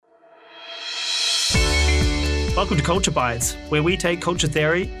Welcome to Culture Bites, where we take culture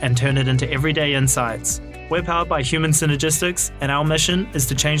theory and turn it into everyday insights. We're powered by Human Synergistics, and our mission is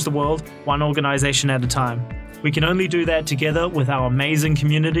to change the world one organization at a time. We can only do that together with our amazing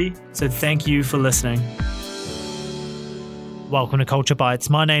community, so thank you for listening. Welcome to Culture Bites.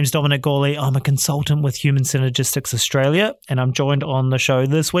 My name's Dominic Gawley. I'm a consultant with Human Synergistics Australia, and I'm joined on the show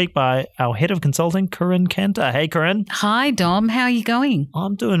this week by our head of consulting, Corinne Cantor. Hey, Corinne. Hi, Dom. How are you going?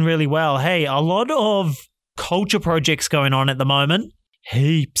 I'm doing really well. Hey, a lot of culture projects going on at the moment,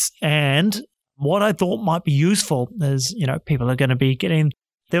 heaps. And what I thought might be useful is, people are going to be getting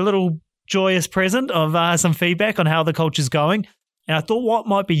their little joyous present of some feedback on how the culture's going. And I thought what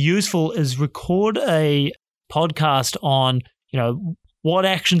might be useful is record a podcast on what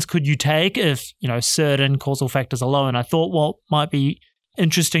actions could you take if, certain causal factors are low? And I thought what might be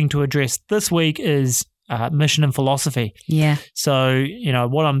interesting to address this week is mission and philosophy. Yeah. So,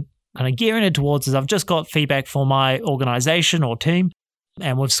 what I'm kind of gearing it towards is I've just got feedback for my organization or team,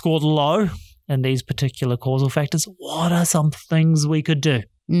 and we've scored low in these particular causal factors. What are some things we could do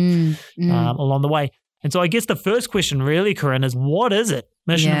along the way? And so I guess the first question really, Corinne, is what is it?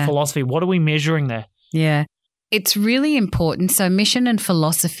 Mission and philosophy. What are we measuring there? Yeah. It's really important. So mission and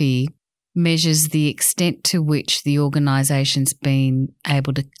philosophy measures the extent to which the organisation's been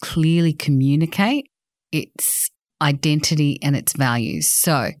able to clearly communicate its identity and its values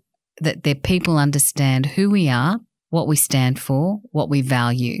so that their people understand who we are, what we stand for, what we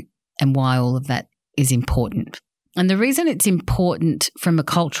value, and why all of that is important. And the reason it's important from a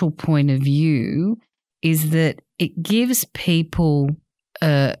cultural point of view is that it gives people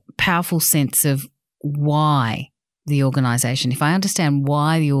a powerful sense of why the organisation, if I understand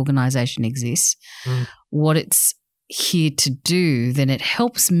why the organisation exists, what it's here to do, then it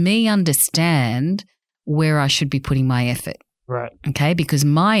helps me understand where I should be putting my effort. Right. Okay, because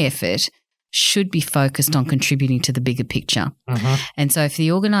my effort should be focused on contributing to the bigger picture. And so if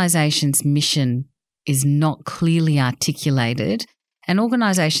the organisation's mission is not clearly articulated, and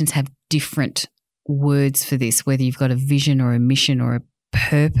organisations have different words for this, whether you've got a vision or a mission or a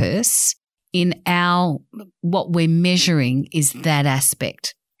purpose, what we're measuring is that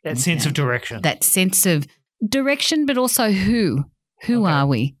aspect. That sense of direction. That sense of direction, but also who. Who are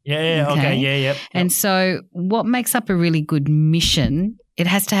we? Yeah. And so what makes up a really good mission, it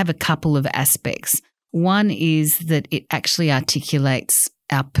has to have a couple of aspects. One is that it actually articulates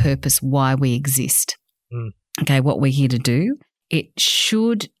our purpose, why we exist. Okay, what we're here to do. It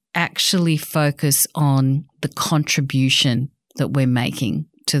should actually focus on the contribution that we're making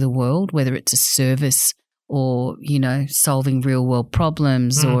to the world, whether it's a service or, solving real world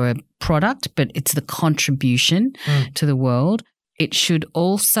problems or a product, but it's the contribution to the world. It should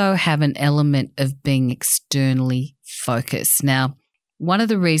also have an element of being externally focused. Now, one of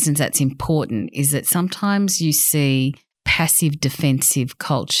the reasons that's important is that sometimes you see passive defensive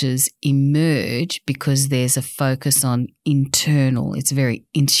cultures emerge because there's a focus on internal. It's very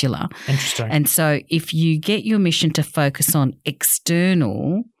insular. Interesting. And so if you get your mission to focus on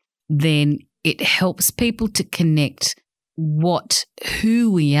external, then it helps people to connect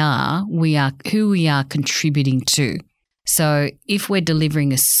who we are contributing to. So if we're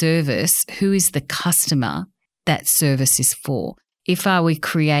delivering a service, who is the customer that service is for? If are we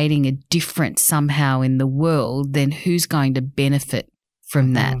creating a difference somehow in the world, then who's going to benefit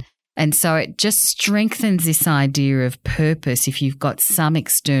from that? And so it just strengthens this idea of purpose if you've got some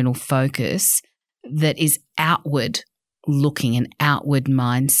external focus that is outward looking, an outward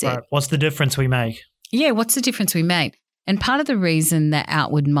mindset. Right. What's the difference we make? Yeah, what's the difference we make? And part of the reason that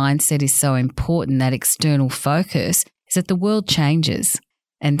outward mindset is so important, that external focus, is that the world changes.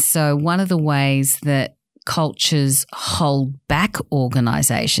 And so one of the ways that cultures hold back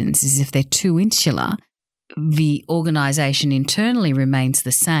organisations is if they're too insular, the organisation internally remains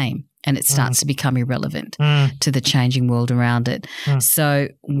the same and it starts to become irrelevant to the changing world around it. So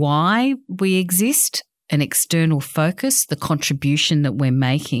why we exist, an external focus, the contribution that we're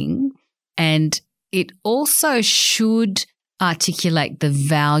making, and it also should articulate the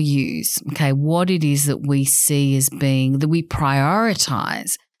values, okay, what it is that we see as being, that we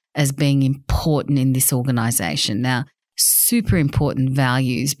prioritise as being important in this organisation. Now, super important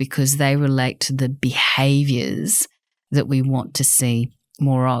values because they relate to the behaviours that we want to see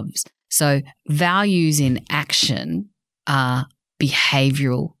more of. So values in action are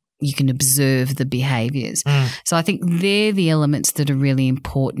behavioural. You can observe the behaviours. So I think they're the elements that are really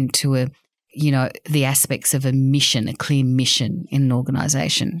important to the aspects of a mission, a clear mission in an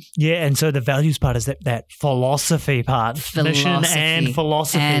organisation. Yeah, and so the values part is that philosophy part. Mission and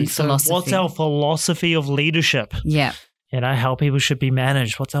philosophy. And philosophy. What's our philosophy of leadership? Yeah. how people should be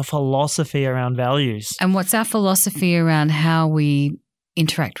managed. What's our philosophy around values? And what's our philosophy around how we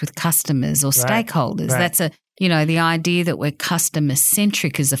interact with customers or stakeholders? Right. That's the idea that we're customer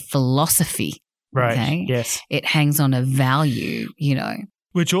centric is a philosophy. Right. Okay? Yes. It hangs on a value,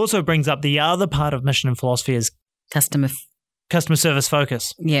 Which also brings up the other part of mission and philosophy is customer service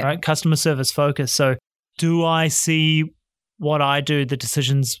focus. Yeah. Right? Customer service focus. So do I see what I do, the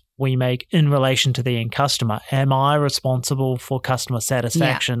decisions we make in relation to the end customer? Am I responsible for customer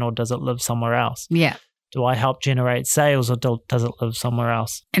satisfaction or does it live somewhere else? Yeah. Do I help generate sales or does it live somewhere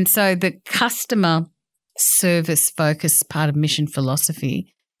else? And so the customer service focus part of mission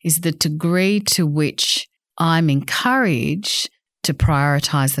philosophy is the degree to which I'm encouraged to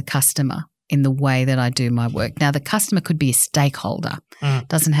prioritize the customer in the way that I do my work. Now, the customer could be a stakeholder. It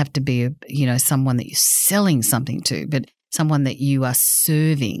doesn't have to be, someone that you're selling something to, but someone that you are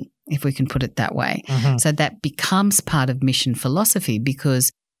serving, if we can put it that way. Mm-hmm. So that becomes part of mission philosophy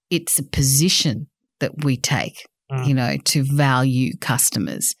because it's a position that we take, to value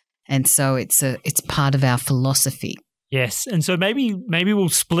customers. And so it's part of our philosophy. Yes. And so maybe we'll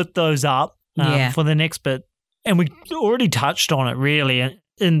split those up for the next bit. And we already touched on it really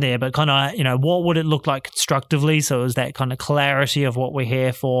in there, but kind of, what would it look like constructively? So is that kind of clarity of what we're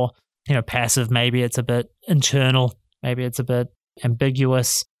here for? Passive, maybe it's a bit internal, maybe it's a bit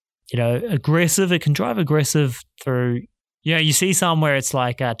ambiguous. Aggressive, it can drive aggressive through, you see somewhere it's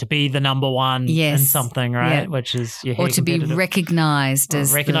like to be the number one in something, right? Yeah. Which is or to be recognized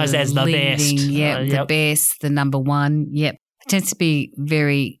as the best. Yeah, the best, the number one. Yep. It tends to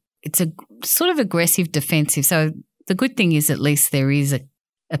be it's a sort of aggressive, defensive. So the good thing is at least there is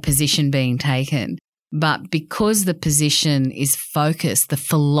a position being taken. But because the position is focused, the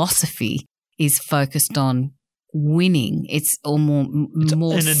philosophy is focused on winning. It's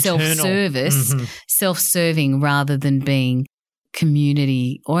more self-service, self-serving rather than being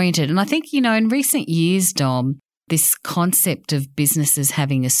community-oriented. And I think, in recent years, Dom, this concept of businesses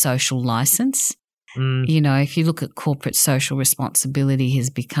having a social license, if you look at corporate social responsibility has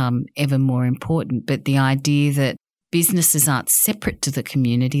become ever more important. But the idea that businesses aren't separate to the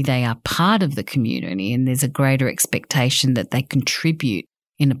community, they are part of the community, and there's a greater expectation that they contribute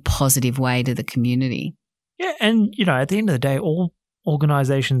in a positive way to the community. Yeah, and, at the end of the day, all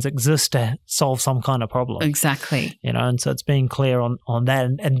organizations exist to solve some kind of problem. Exactly. And so it's being clear on that.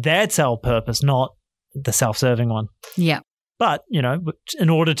 And that's our purpose, not the self-serving one. Yeah. But, in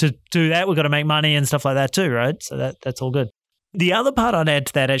order to do that, we've got to make money and stuff like that too, right? So that's all good. The other part I'd add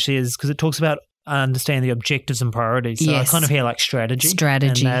to that actually is because it talks about understanding the objectives and priorities. So I kind of hear like strategy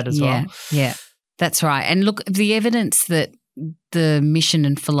in that as well. Yeah, that's right. And look, the evidence that the mission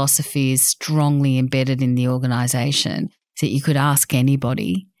and philosophy is strongly embedded in the organisation is that you could ask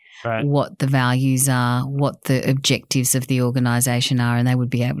anybody what the values are, what the objectives of the organisation are, and they would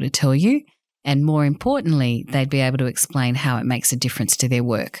be able to tell you. And more importantly, they'd be able to explain how it makes a difference to their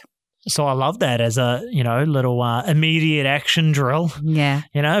work. So I love that as a, little immediate action drill. Yeah.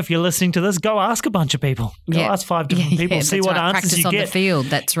 If you're listening to this, go ask a bunch of people. Go ask 5 different people, see what answers you get. Practice on the field,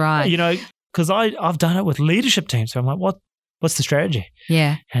 that's right. Because I've done it with leadership teams. So I'm like, what's the strategy?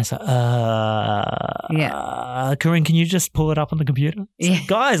 Yeah. And it's like, Corinne, can you just pull it up on the computer? It's like,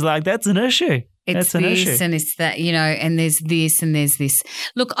 guys, that's an issue. It's an this issue. And it's that, and there's this and there's this.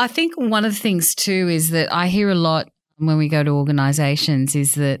 Look, I think one of the things too is that I hear a lot when we go to organisations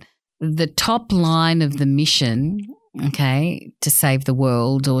is that the top line of the mission, to save the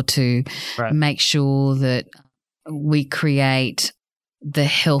world or to make sure that we create the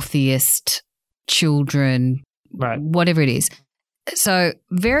healthiest children, whatever it is. So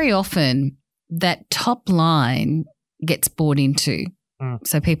very often that top line gets bought into.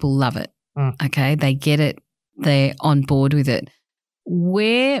 So people love it. Okay, they get it. They're on board with it.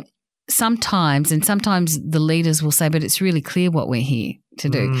 Where sometimes the leaders will say, but it's really clear what we're here to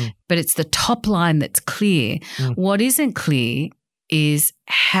do. But it's the top line that's clear. What isn't clear is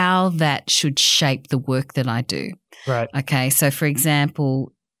how that should shape the work that I do. Right. Okay, so for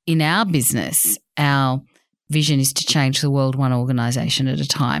example, in our business, our vision is to change the world one organisation at a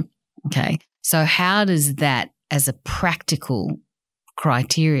time. Okay, so how does that as a practical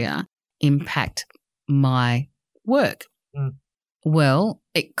criteria impact my work? Well,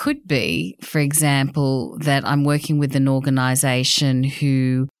 it could be, for example, that I'm working with an organisation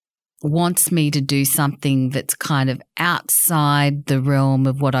who wants me to do something that's kind of outside the realm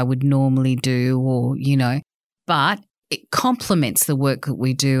of what I would normally do or, but it complements the work that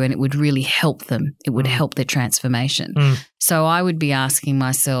we do and it would really help them. It would help their transformation. So I would be asking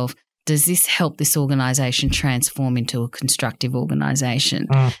myself, does this help this organisation transform into a constructive organisation?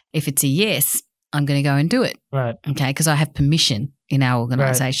 If it's a yes, I'm going to go and do it. Right. Okay. Because I have permission in our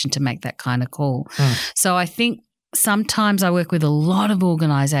organization to make that kind of call. So I think sometimes I work with a lot of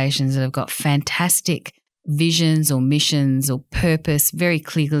organizations that have got fantastic visions or missions or purpose very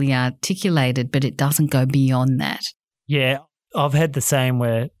clearly articulated, but it doesn't go beyond that. Yeah. I've had the same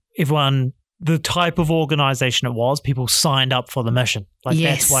where everyone, the type of organization it was, people signed up for the mission. Like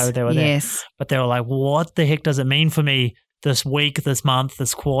that's why they were there. Yes. But they were like, what the heck does it mean for me this week, this month,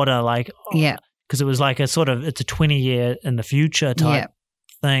 this quarter? Like, Yeah. Because it was like it's a 20-year in the future type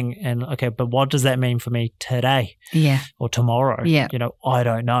thing. And okay, but what does that mean for me today? Yeah. Or tomorrow? Yeah. I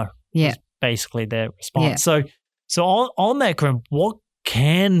don't know. Yeah. Was basically their response. So on that, Corinne, what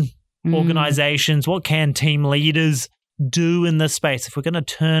can organizations, what can team leaders do in this space if we're going to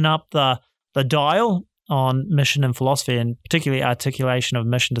turn up the dial on mission and philosophy, and particularly articulation of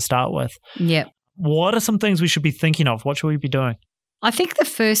mission to start with? Yeah. What are some things we should be thinking of? What should we be doing? I think the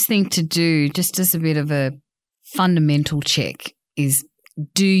first thing to do, just as a bit of a fundamental check, is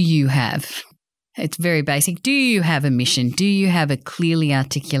do you have, it's very basic, do you have a mission? Do you have a clearly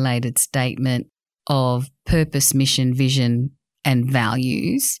articulated statement of purpose, mission, vision, and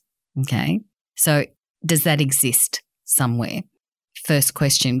values? Okay. So does that exist somewhere? First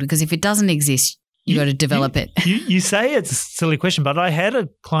question, because if it doesn't exist, you got to develop it. You say it's a silly question, but I had a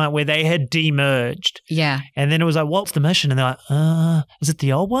client where they had demerged. Yeah. And then it was like, what's the mission? And they're like, is it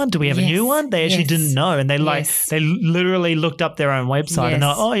the old one? Do we have a new one? They actually didn't know. And they they literally looked up their own website and they're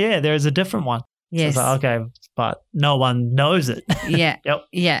like, oh yeah, there is a different one. Yes. So it's like, okay, but no one knows it. Yeah. Yep.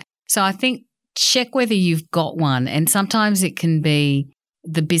 Yeah. So I think check whether you've got one. And sometimes it can be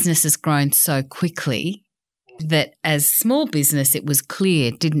the business has grown so quickly that as small business, it was clear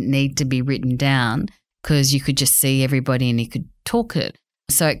it didn't need to be written down because you could just see everybody and you could talk it.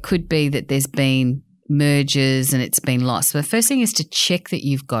 So it could be that there's been mergers and it's been lost. So the first thing is to check that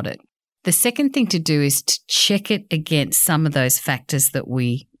you've got it. The second thing to do is to check it against some of those factors that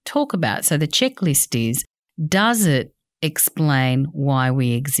we talk about. So the checklist is, does it explain why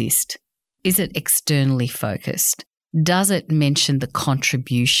we exist? Is it externally focused? Does it mention the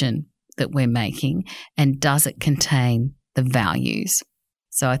contribution that we're making, and does it contain the values?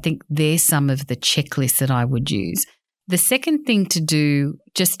 So I think there's some of the checklists that I would use. The second thing to do,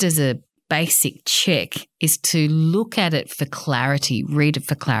 just as a basic check, is to look at it for clarity, read it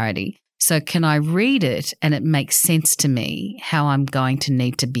for clarity. So can I read it and it makes sense to me how I'm going to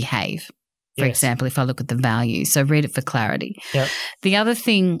need to behave? For example, if I look at the values, so read it for clarity. Yep. The other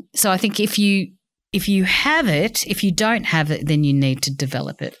thing, so I think if you have it, if you don't have it, then you need to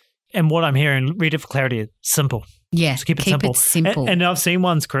develop it. And what I'm hearing, read it for clarity, is simple. Yeah. Just keep it simple. And I've seen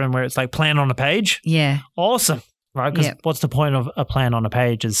ones, Corinne, where it's like plan on a page. Yeah. Awesome. Right? Because what's the point of a plan on a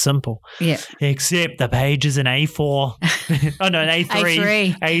page is simple. Yeah. Except the page is an A4. An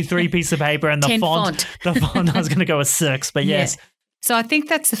A3. A3 piece of paper and the font. The font, I was going to go with 6, but yes. Yeah. So I think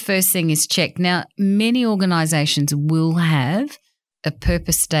that's the first thing is check. Now, many organizations will have a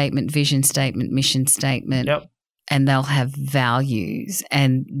purpose statement, vision statement, mission statement. Yep. And they'll have values,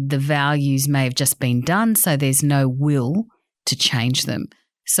 and the values may have just been done, so there's no will to change them.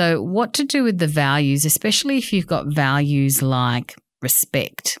 So what to do with the values, especially if you've got values like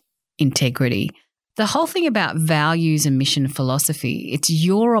respect, integrity. The whole thing about values and mission philosophy, it's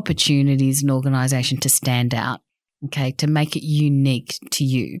your opportunity as an organization to stand out, okay, to make it unique to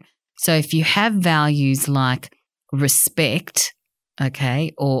you. So if you have values like respect,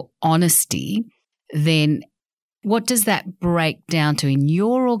 okay, or honesty, then what does that break down to in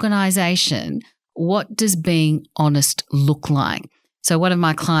your organization? What does being honest look like? So one of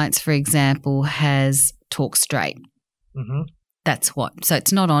my clients, for example, has talk straight. Mm-hmm. That's what. So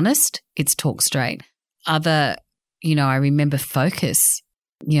it's not honest, it's talk straight. Other, I remember Focus,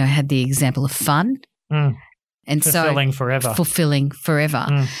 had the example of fun. Mm. And fulfilling forever. Fulfilling forever.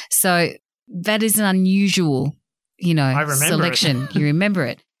 Mm. So that is an unusual, selection. You remember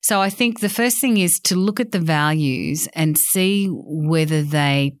it. So I think the first thing is to look at the values and see whether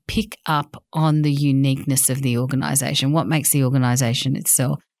they pick up on the uniqueness of the organization, what makes the organization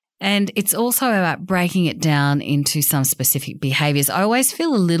itself. And it's also about breaking it down into some specific behaviors. I always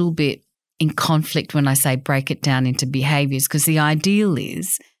feel a little bit in conflict when I say break it down into behaviors, because the ideal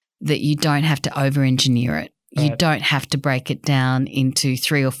is that you don't have to over-engineer it. Right. You don't have to break it down into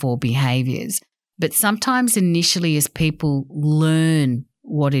 3 or 4 behaviors. But sometimes initially as people learn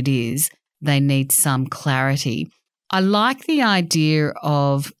what it is, they need some clarity. I like the idea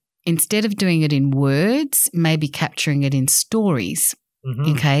of, instead of doing it in words, maybe capturing it in stories,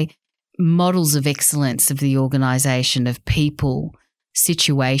 okay? Models of excellence of the organisation, of people,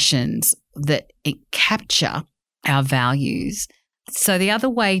 situations that capture our values. So the other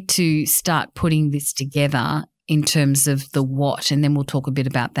way to start putting this together in terms of the what, and then we'll talk a bit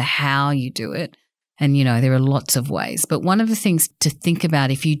about the how you do it. And, there are lots of ways. But one of the things to think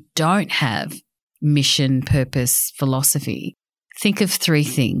about if you don't have mission, purpose, philosophy, think of 3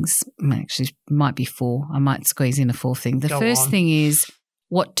 things. Actually, it might be 4. I might squeeze in a 4th thing. The first thing is,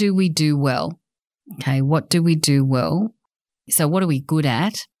 what do we do well? Okay, what do we do well? So what are we good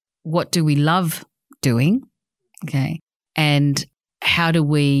at? What do we love doing? Okay, and how do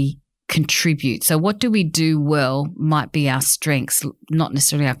we contribute? So what do we do well might be our strengths, not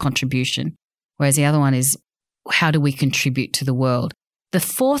necessarily our contribution, whereas the other one is how do we contribute to the world? The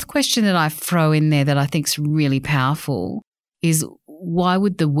 4th question that I throw in there that I think is really powerful is why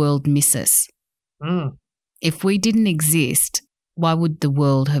would the world miss us? If we didn't exist, why would the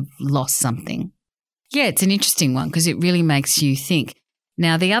world have lost something? Yeah, it's an interesting one because it really makes you think.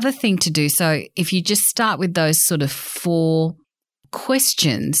 Now, the other thing to do, so if you just start with those sort of 4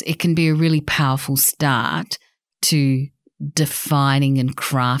 questions, it can be a really powerful start to defining and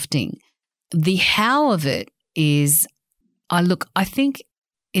crafting. The how of it is, I think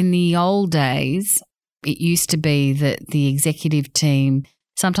in the old days, it used to be that the executive team,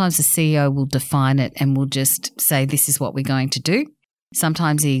 sometimes the CEO will define it and will just say, this is what we're going to do.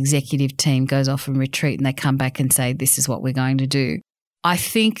 Sometimes the executive team goes off and retreat and they come back and say, this is what we're going to do. I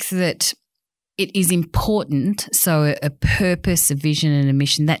think that it is important. So a purpose, a vision and a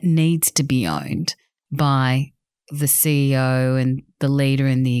mission that needs to be owned by the CEO and the leader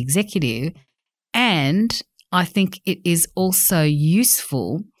and the executive. And I think it is also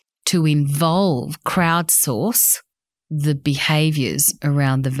useful to crowdsource the behaviors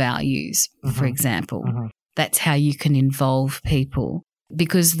around the values, for example. That's how you can involve people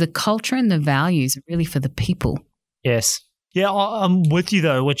because the culture and the values are really for the people. Yes. Yeah, I'm with you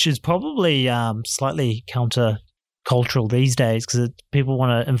though, which is probably slightly counter-cultural these days because people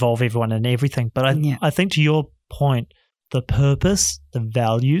want to involve everyone in everything. But I think to your point, the purpose, the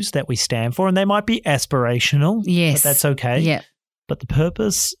values that we stand for, and they might be aspirational. Yes. But that's okay. Yeah. But the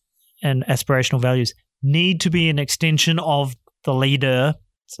purpose and aspirational values need to be an extension of the leader,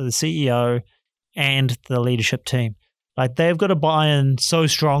 so the CEO and the leadership team. Like they've got to buy in so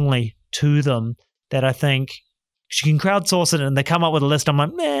strongly to them that I think you can crowdsource it and they come up with a list. I'm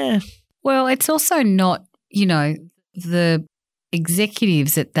like, meh. Well, it's also not, the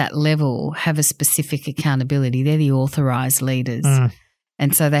executives at that level have a specific accountability. They're the authorized leaders.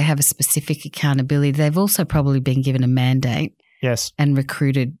 And so they have a specific accountability. They've also probably been given a mandate. Yes. And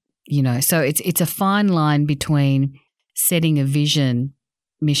recruited, So it's a fine line between setting a vision,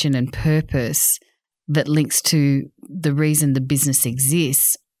 mission and purpose that links to the reason the business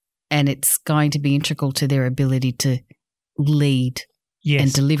exists, and it's going to be integral to their ability to lead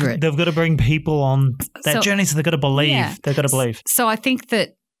and deliver it. They've got to bring people on that journey, so they've got to believe. Yeah. They've got to believe. So I think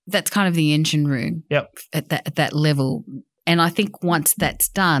that's kind of the engine room at that level. And I think once that's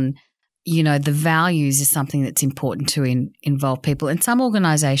done, the values is something that's important to involve people. And some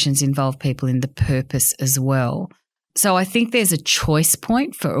organisations involve people in the purpose as well. So I think there's a choice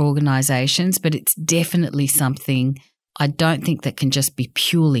point for organisations, but it's definitely something I don't think that can just be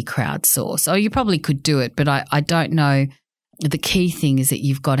purely crowdsourced. Oh, you probably could do it, but I don't know. The key thing is that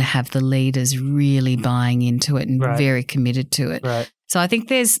you've got to have the leaders really buying into it and very committed to it. Right. So I think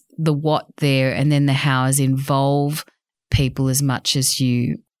there's the what there, and then the how is involve people as much as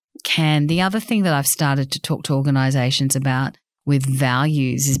you can. The other thing that I've started to talk to organisations about with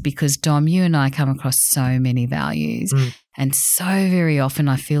values is because, Dom, you and I come across so many values and so very often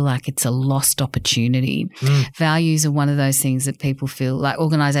I feel like it's a lost opportunity. Values are one of those things that people feel like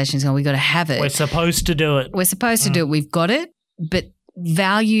organisations go, we've got to have it. We're supposed to do it. We're supposed to do it. We've got it. But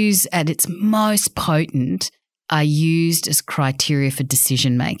values at its most potent are used as criteria for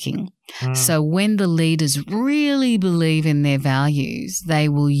decision making. So when the leaders really believe in their values, they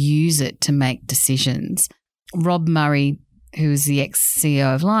will use it to make decisions. Rob Murray, who is the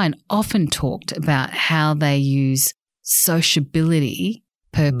ex-CEO of Lion, often talked about how they use sociability,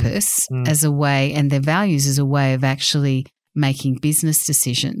 purpose as a way, and their values as a way of actually making business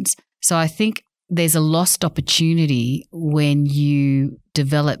decisions. So I think there's a lost opportunity when you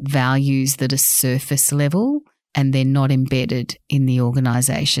develop values that are surface level and they're not embedded in the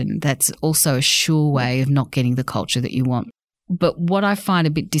organisation. That's also a sure way of not getting the culture that you want. But what I find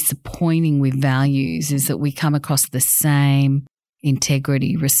a bit disappointing with values is that we come across the same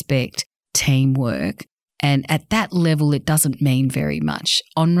integrity, respect, teamwork. And at that level, it doesn't mean very much.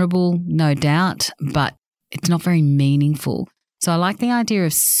 Honourable, no doubt, but it's not very meaningful. So I like the idea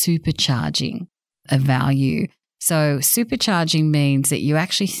of supercharging a value. So supercharging means that you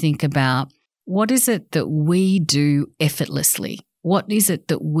actually think about what is it that we do effortlessly? what is it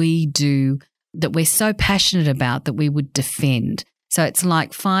that we do that we're so passionate about that we would defend? So it's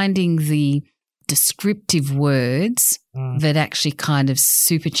like finding the descriptive words that actually kind of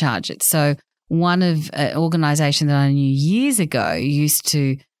supercharge it. So one of an organisation that I knew years ago used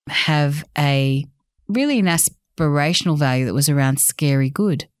to have an aspirational value that was around scary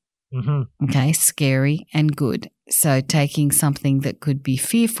good. Mm-hmm. Okay, scary and good. So taking something that could be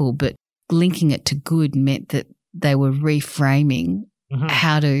fearful but linking it to good meant that they were reframing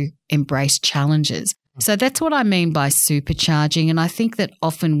how to embrace challenges. So that's what I mean by supercharging. And I think that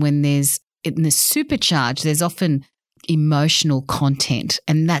often when there's in the supercharge, there's often emotional content,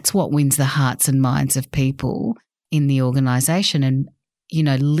 and that's what wins the hearts and minds of people in the organisation and,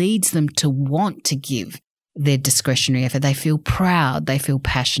 leads them to want to give their discretionary effort. They feel proud. They feel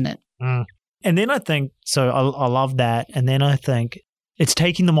passionate. Mm. And then I think, so I love that. And then I think it's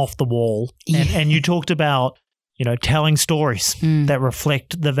taking them off the wall. And you talked about, telling stories that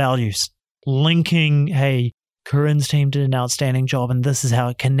reflect the values, linking, hey, Corinne's team did an outstanding job and this is how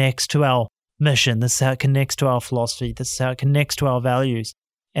it connects to our mission. This is how it connects to our philosophy. This is how it connects to our values.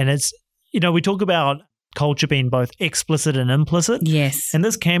 And it's, we talk about culture being both explicit and implicit. Yes. And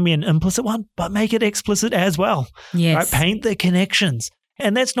this can be an implicit one, but make it explicit as well. Yes. Right? Paint the connections.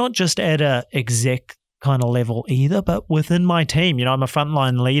 And that's not just at a exec kind of level either, but within my team, I'm a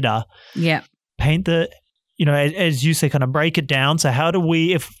frontline leader. Yeah. Paint the, as you say, kind of break it down. So how do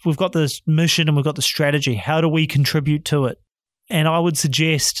we, if we've got this mission and we've got the strategy, how do we contribute to it? And I would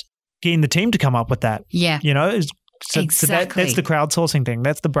suggest getting the team to come up with that. Yeah. So exactly. That's the crowdsourcing thing.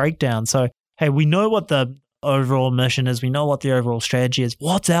 That's the breakdown. So, hey, we know what the overall mission is. We know what the overall strategy is.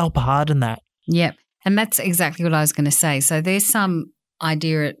 What's our part in that? Yeah. And that's exactly what I was going to say. So there's some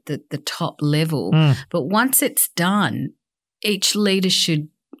idea at the top level, but once it's done, each leader should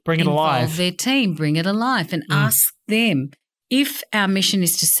bring it alive. Involve their team, bring it alive, and ask them, if our mission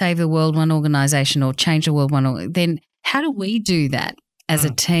is to save the world one organisation or change the world one, then how do we do that as a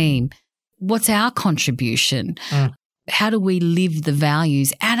team? What's our contribution? How do we live the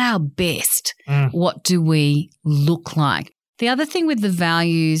values at our best? What do we look like? The other thing with the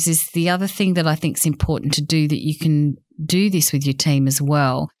values is the other thing that I think is important to do, that you can do this with your team as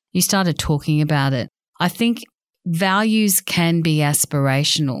well. You started talking about it. I think values can be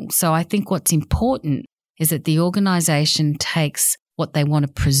aspirational. So I think what's important is that the organisation takes what they want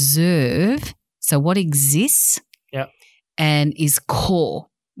to preserve, so what exists and is core.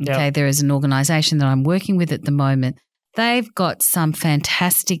 Okay, there is an organisation that I'm working with at the moment. They've got some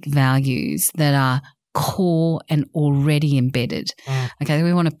fantastic values that are core and already embedded. Okay,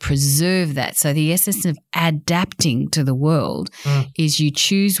 we want to preserve that. So the essence of adapting to the world is you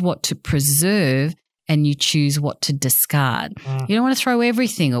choose what to preserve and you choose what to discard. You don't want to throw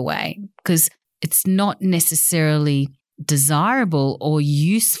everything away because it's not necessarily desirable or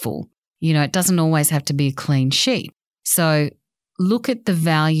useful. It doesn't always have to be a clean sheet. So look at the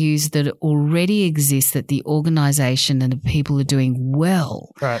values that already exist, that the organisation and the people are doing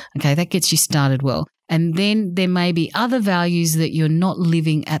well. Right. Okay, that gets you started well. And then there may be other values that you're not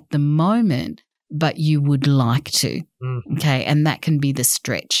living at the moment, but you would like to. Okay, and that can be the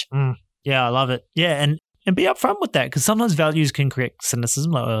stretch. Yeah, I love it. Yeah, and be upfront with that, because sometimes values can create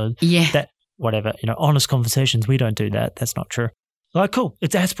cynicism. That whatever, honest conversations, we don't do that. That's not true. Like, cool,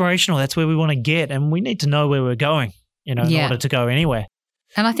 it's aspirational. That's where we want to get, and we need to know where we're going, in order to go anywhere.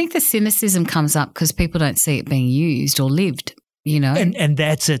 And I think the cynicism comes up because people don't see it being used or lived, And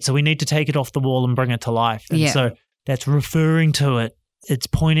that's it. So we need to take it off the wall and bring it to life. And so that's referring to it. It's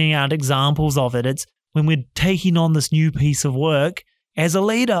pointing out examples of it. It's when we're taking on this new piece of work, as a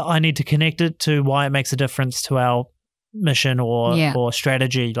leader, I need to connect it to why it makes a difference to our mission or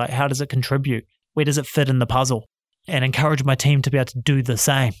strategy. Like, how does it contribute? Where does it fit in the puzzle? And encourage my team to be able to do the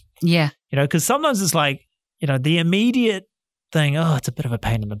same. Yeah. Because sometimes it's like, the immediate thing, it's a bit of a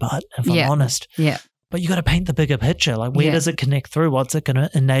pain in the butt, if I'm honest. Yeah. But you got to paint the bigger picture. Like, where does it connect through? What's it going to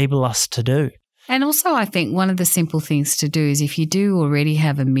enable us to do? And also, I think one of the simple things to do is, if you do already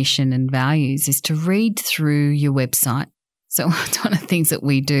have a mission and values, is to read through your website. So one of the things that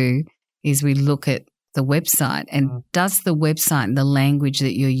we do is we look at the website, and does the website and the language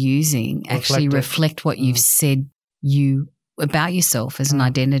that you're using actually reflect what you've said about yourself as an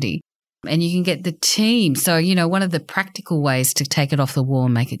identity? And you can get the team. So, one of the practical ways to take it off the wall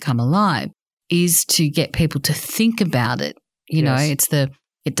and make it come alive is to get people to think about it.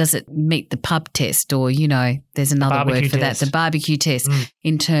 Does it meet the pub test, or, there's another word for that, the barbecue test,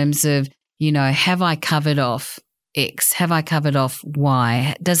 in terms of, have I covered off X? Have I covered off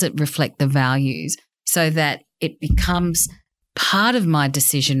Y? Does it reflect the values, so that it becomes part of my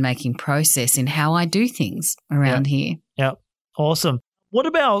decision-making process in how I do things around here? Yeah. Awesome. What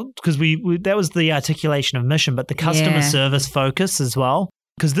about, because we that was the articulation of mission, but the customer service focus as well?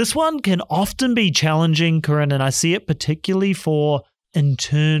 Because this one can often be challenging, Corinne, and I see it particularly for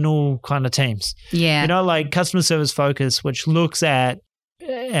internal kind of teams. Yeah. You know, like customer service focus, which looks at,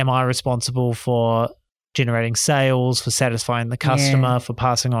 am I responsible for generating sales, for satisfying the customer, for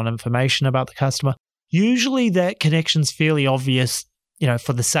passing on information about the customer? Usually that connection's fairly obvious, you know,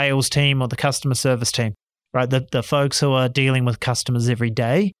 for the sales team or the customer service team, right? The folks who are dealing with customers every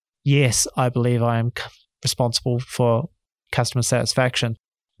day. Yes, I believe I am responsible for customer satisfaction.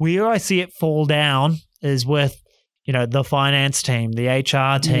 Where I see it fall down is with, you know, the finance team, the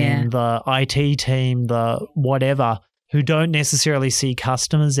HR team, the IT team, the whatever, who don't necessarily see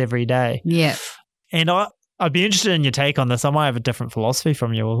customers every day. Yeah. And I'd be interested in your take on this. I might have a different philosophy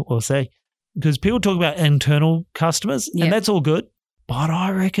from you. We'll see. Because people talk about internal customers, and that's all good. But I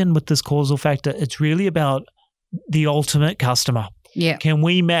reckon with this causal factor, it's really about the ultimate customer. Yeah. Can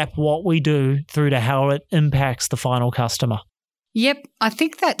we map what we do through to how it impacts the final customer? Yep, I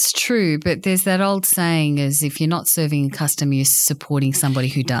think that's true. But there's that old saying is if you're not serving a customer, you're supporting somebody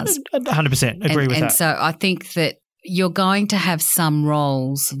who does. 100% agree with that. And so I think that you're going to have some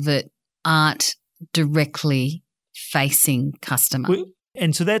roles that aren't directly facing customer.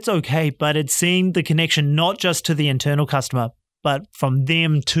 And so that's okay, but it seemed the connection not just to the internal customer, but from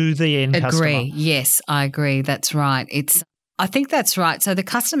them to the end customer. Agree. Yes, I agree. That's right. I think that's right. So the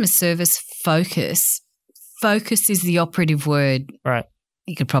customer service focus is the operative word. Right.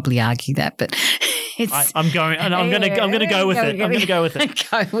 You could probably argue that, but I'm going to go with it. I'm going to go with it.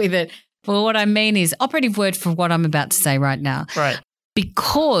 Go with it. Well, what I mean is operative word for what I'm about to say right now. Right.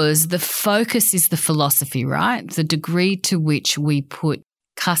 Because the focus is the philosophy, right? The degree to which we put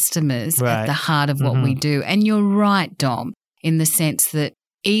customers at the heart of what we do. And you're right, Dom, in the sense that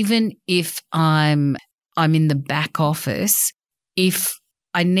even if I'm in the back office, if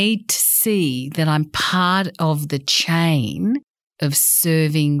I need to see that I'm part of the chain of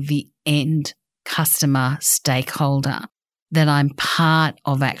serving the end customer stakeholder, that I'm part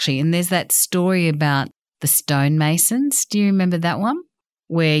of actually. And there's that story about the stonemasons. Do you remember that one?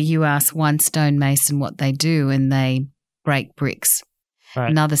 Where you ask one stonemason what they do and they break bricks. Right.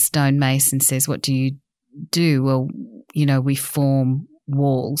 Another stonemason says, what do you do? Well, you know, we form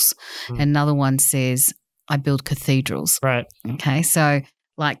walls. Another one says, I build cathedrals. Right. Okay. So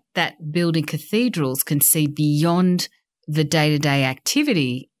like that building cathedrals can see beyond the day-to-day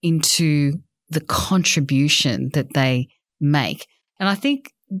activity into the contribution that they make. And I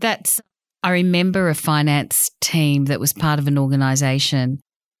think I remember a finance team that was part of an organisation.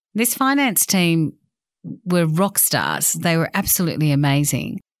 This finance team were rock stars. They were absolutely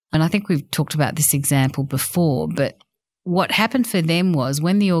amazing. And I think we've talked about this example before, but what happened for them was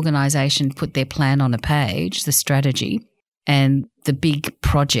when the organisation put their plan on a page, the strategy and the big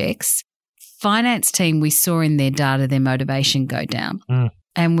projects, finance team, we saw in their data their motivation go down.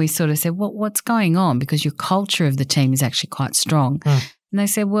 And we sort of said, well, what's going on? Because your culture of the team is actually quite strong. And they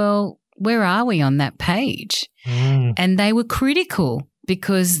said, well, where are we on that page? And they were critical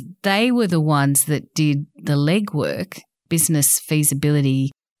because they were the ones that did the legwork, business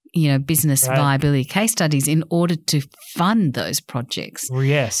feasibility, business viability case studies in order to fund those projects.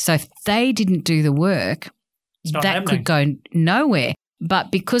 Yes. So if they didn't do the work, that could go nowhere.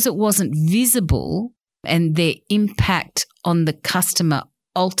 But because it wasn't visible and their impact on the customer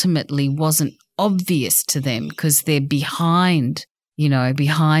ultimately wasn't obvious to them because they're behind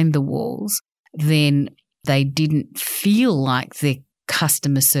the walls, then they didn't feel like their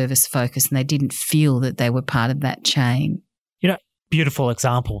customer service focus and they didn't feel that they were part of that chain. Beautiful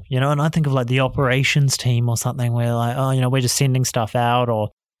example, and I think of like the operations team or something where like, we're just sending stuff out or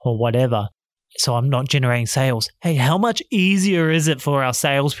whatever. So I'm not generating sales. Hey, how much easier is it for our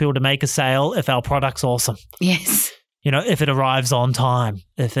salespeople to make a sale if our product's awesome? Yes. If it arrives on time,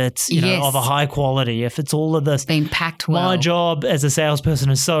 if it's, of a high quality, if it's all of this. Being packed well. My job as a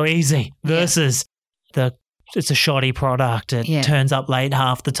salesperson is so easy versus it's a shoddy product. It turns up late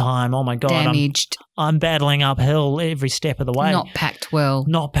half the time. Oh my God. Damaged. I'm battling uphill every step of the way. Not packed well.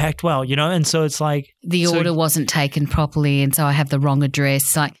 And so it's like. The order wasn't taken properly and so I have the wrong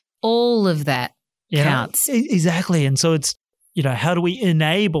address. Like all of that counts. Exactly. And so it's, how do we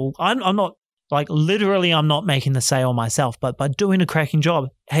enable? I'm not like literally I'm not making the sale myself, but by doing a cracking job,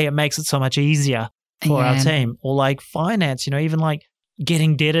 hey, it makes it so much easier for our team. Or like finance, even like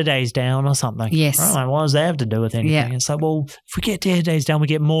getting debtor days down or something. Yes. Right? What does that have to do with anything? Yeah. It's like, well, if we get debtor days down, we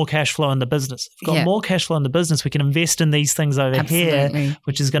get more cash flow in the business. If we've got more cash flow in the business, we can invest in these things over here,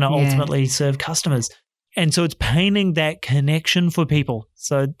 which is going to ultimately serve customers. And so it's painting that connection for people.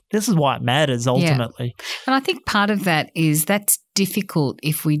 So this is why it matters ultimately. Yeah. And I think part of that is that's difficult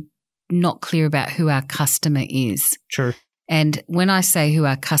if we're not clear about who our customer is. True. And when I say who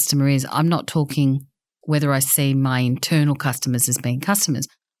our customer is, I'm not talking whether I see my internal customers as being customers.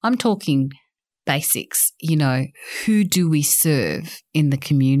 I'm talking basics, who do we serve in the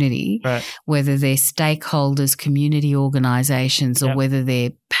community, right. whether they're stakeholders, community organisations, or whether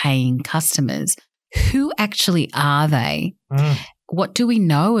they're paying customers. Who actually are they? What do we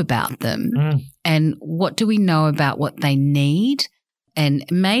know about them? And what do we know about what they need? And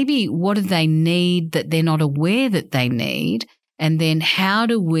maybe what do they need that they're not aware that they need? And then how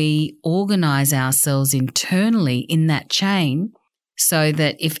do we organise ourselves internally in that chain so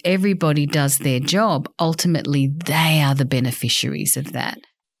that if everybody does their job, ultimately they are the beneficiaries of that?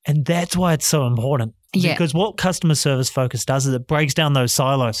 And that's why it's so important. Yeah. Because what customer service focus does is it breaks down those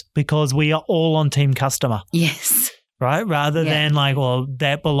silos because we are all on team customer. Yes. Right? Rather than like, well,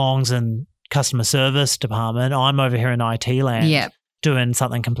 that belongs in customer service department. I'm over here in IT land doing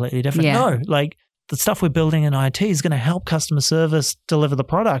something completely different. Yeah. No, like the stuff we're building in IT is going to help customer service deliver the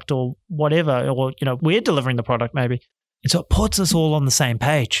product or whatever, or, we're delivering the product maybe. And so it puts us all on the same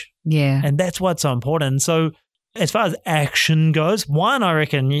page. Yeah. And that's why it's so important. So as far as action goes, one I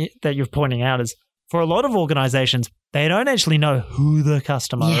reckon that you're pointing out is for a lot of organizations, they don't actually know who the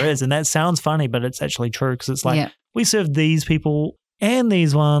customer is. And that sounds funny, but it's actually true because it's like we serve these people and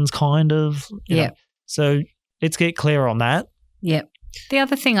these ones kind of. You know. So let's get clear on that. Yep. The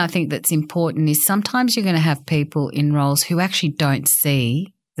other thing I think that's important is sometimes you're going to have people in roles who actually don't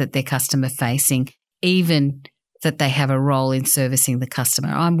see that they're customer facing, even that they have a role in servicing the customer.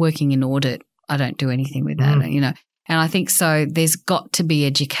 I'm working in audit. I don't do anything with that, And I think so there's got to be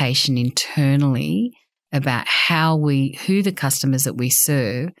education internally about who the customers that we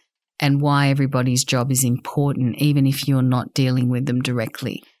serve and why everybody's job is important, even if you're not dealing with them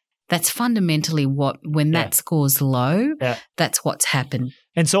directly. That's fundamentally when that scores low, that's what's happened.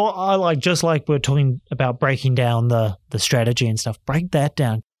 And so I just like we're talking about breaking down the strategy and stuff, break that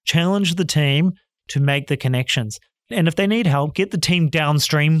down. Challenge the team to make the connections. And if they need help, get the team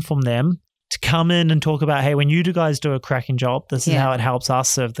downstream from them to come in and talk about, hey, when you guys do a cracking job, this is how it helps us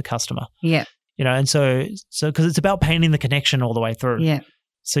serve the customer. Yeah. And so because it's about painting the connection all the way through. Yeah.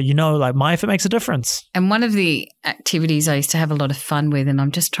 So, like my effort makes a difference. And one of the activities I used to have a lot of fun with, and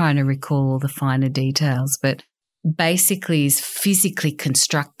I'm just trying to recall all the finer details, but basically is physically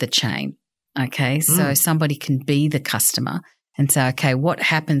construct the chain. Okay. So somebody can be the customer and say, okay, what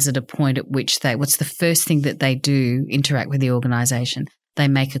happens at a point at which what's the first thing that they do interact with the organisation? They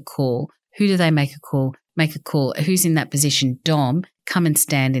make a call. Who do they make a call? Make a call. Who's in that position? Dom, come and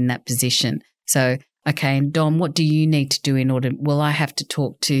stand in that position. So, okay, and Dom, what do you need to do in order? Well, I have to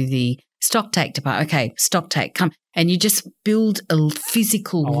talk to the stock take department. Okay, stock take, come. And you just build a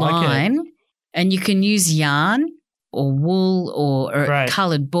physical line and you can use yarn or wool or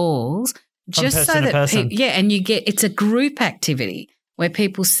coloured balls just so that and you get, it's a group activity where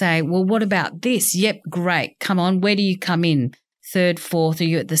people say, well, what about this? Yep, great. Come on, where do you come in? Third, fourth, are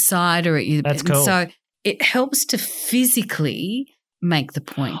you at the side or at you? That's cool. So it helps to physically make the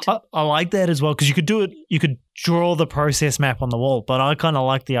point. I like that as well because you could do it, you could draw the process map on the wall, but I kind of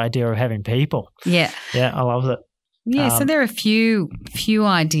like the idea of having people. Yeah. Yeah, I love it. Yeah, so there are a few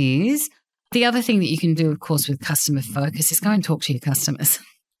ideas. The other thing that you can do, of course, with customer focus is go and talk to your customers.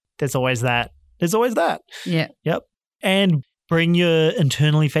 There's always that. Yeah. Yep. And bring your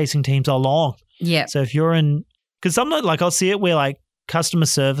internally facing teams along. Yeah. So if you're because sometimes, I'll see it where customer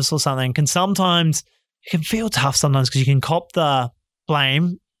service or something it can feel tough sometimes because you can cop the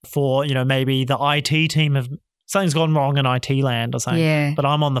blame for, maybe the IT team something's gone wrong in IT land or something, but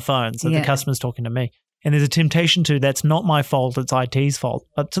I'm on the phone, so the customer's talking to me. And there's a temptation that's not my fault, it's IT's fault.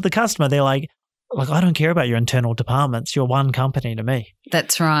 But to the customer, they're like, I don't care about your internal departments. You're one company to me.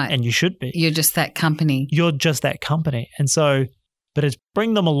 That's right. And you should be. You're just that company. And so, but it's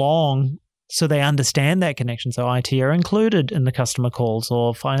bring them along so they understand that connection. So IT are included in the customer calls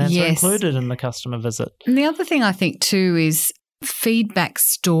or finance are included in the customer visit. And the other thing I think too is feedback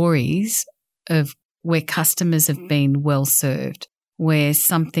stories of where customers have been well served, where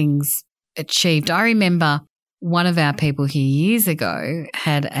something's achieved. I remember one of our people here years ago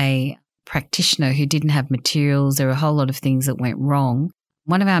had a practitioner who didn't have materials. There were a whole lot of things that went wrong.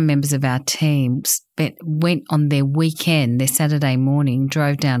 One of our members of our team went on their weekend, their Saturday morning,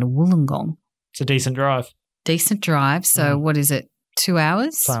 drove down to Wollongong. It's a decent drive. So what is it, 2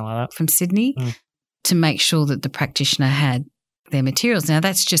 hours something like that. From Sydney to make sure that the practitioner had their materials. Now,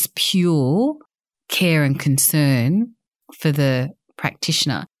 that's just pure care and concern for the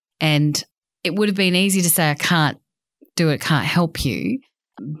practitioner. And it would have been easy to say, I can't do it, can't help you.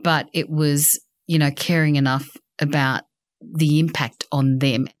 But it was, caring enough about the impact on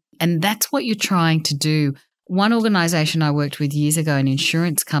them. And that's what you're trying to do. One organisation I worked with years ago, an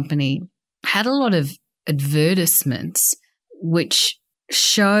insurance company, had a lot of advertisements which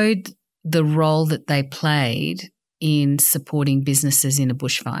showed the role that they played in supporting businesses in a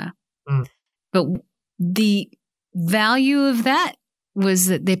bushfire. But the value of that was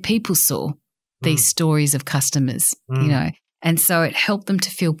that their people saw these stories of customers, and so it helped them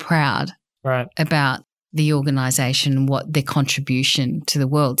to feel proud about the organisation and what their contribution to the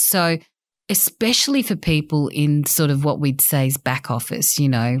world. So especially for people in sort of what we'd say is back office,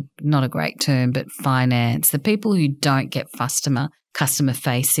 not a great term, but finance, the people who don't get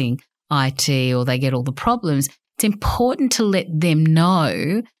customer-facing IT, or they get all the problems, it's important to let them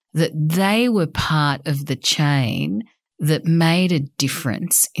know that they were part of the chain that made a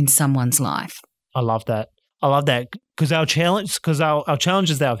difference in someone's life. I love that. Because our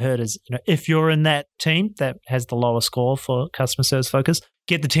challenges that I've heard is, if you're in that team that has the lowest score for customer service focus,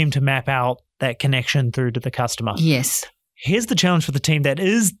 get the team to map out that connection through to the customer. Yes. Here's the challenge for the team that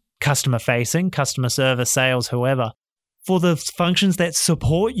is customer facing, customer service, sales, whoever. For the functions that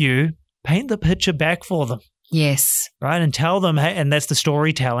support you, paint the picture back for them. Yes. Right? And tell them, hey, and that's the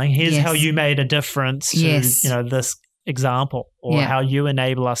storytelling. Here's how you made a difference to, this example, or how you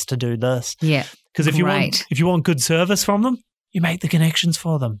enable us to do this. Yeah. Because if you want good service from them, you make the connections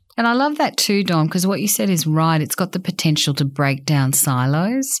for them. And I love that too, Dom, because what you said is right. It's got the potential to break down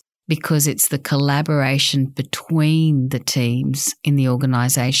silos because it's the collaboration between the teams in the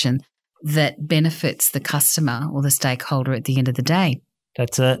organisation that benefits the customer or the stakeholder at the end of the day.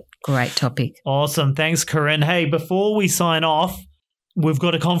 That's it. Great topic. Awesome. Thanks, Corinne. Hey, before we sign off, we've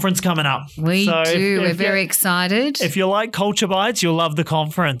got a conference coming up. We do. We're very excited. If you like Culture Bites, you'll love the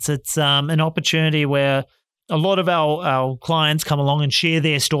conference. It's an opportunity where a lot of our clients come along and share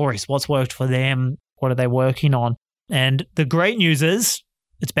their stories, what's worked for them, what are they working on. And the great news is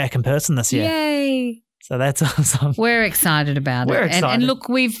it's back in person this year. Yay. So that's awesome. We're excited about it. And look,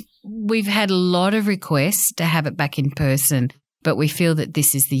 we've had a lot of requests to have it back in person, but we feel that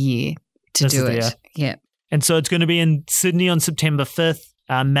this is the year to do it. Yeah. And so it's going to be in Sydney on September 5th,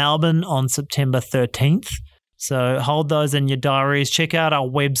 Melbourne on September 13th. So hold those in your diaries. Check out our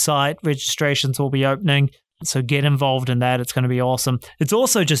website. Registrations will be opening. So get involved in that. It's going to be awesome. It's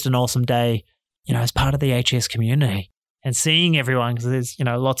also just an awesome day, as part of the HS community and seeing everyone, because there's,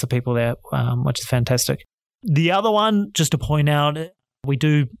 lots of people there, which is fantastic. The other one, just to point out, we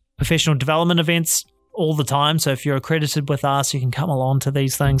do professional development events all the time. So if you're accredited with us, you can come along to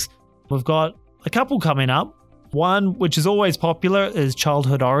these things. We've got a couple coming up. One, which is always popular, is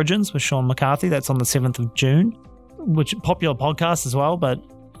Childhood Origins with Sean McCarthy. That's on the 7th of June, which popular podcast as well, but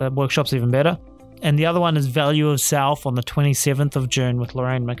the workshop's even better. And the other one is Value of Self on the 27th of June with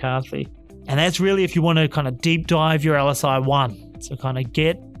Lorraine McCarthy. And that's really if you want to kind of deep dive your LSI 1. So kind of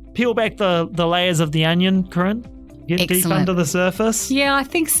peel back the layers of the onion, Corinne. Get deep under the surface. Yeah, I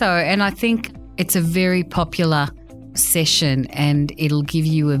think so. And I think it's a very popular session and it'll give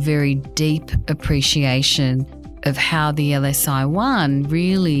you a very deep appreciation of how the LSI 1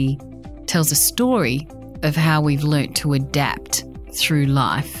 really tells a story of how we've learnt to adapt through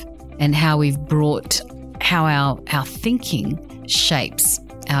life and how we've how our thinking shapes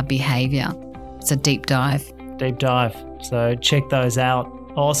our behaviour. It's a deep dive. Deep dive. So check those out.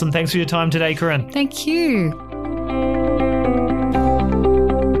 Awesome. Thanks for your time today, Corinne. Thank you.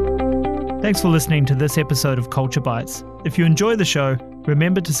 Thanks for listening to this episode of Culture Bites. If you enjoy the show,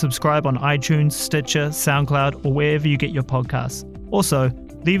 remember to subscribe on iTunes, Stitcher, SoundCloud, or wherever you get your podcasts. Also,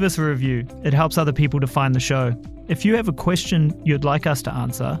 leave us a review. It helps other people to find the show. If you have a question you'd like us to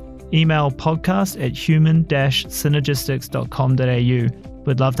answer, email podcast@human-synergistics.com.au.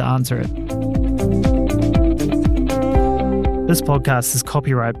 We'd love to answer it. This podcast is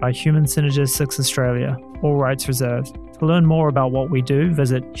copyright by Human Synergistics Australia. All rights reserved. To learn more about what we do,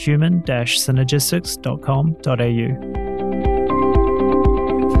 visit human-synergistics.com.au.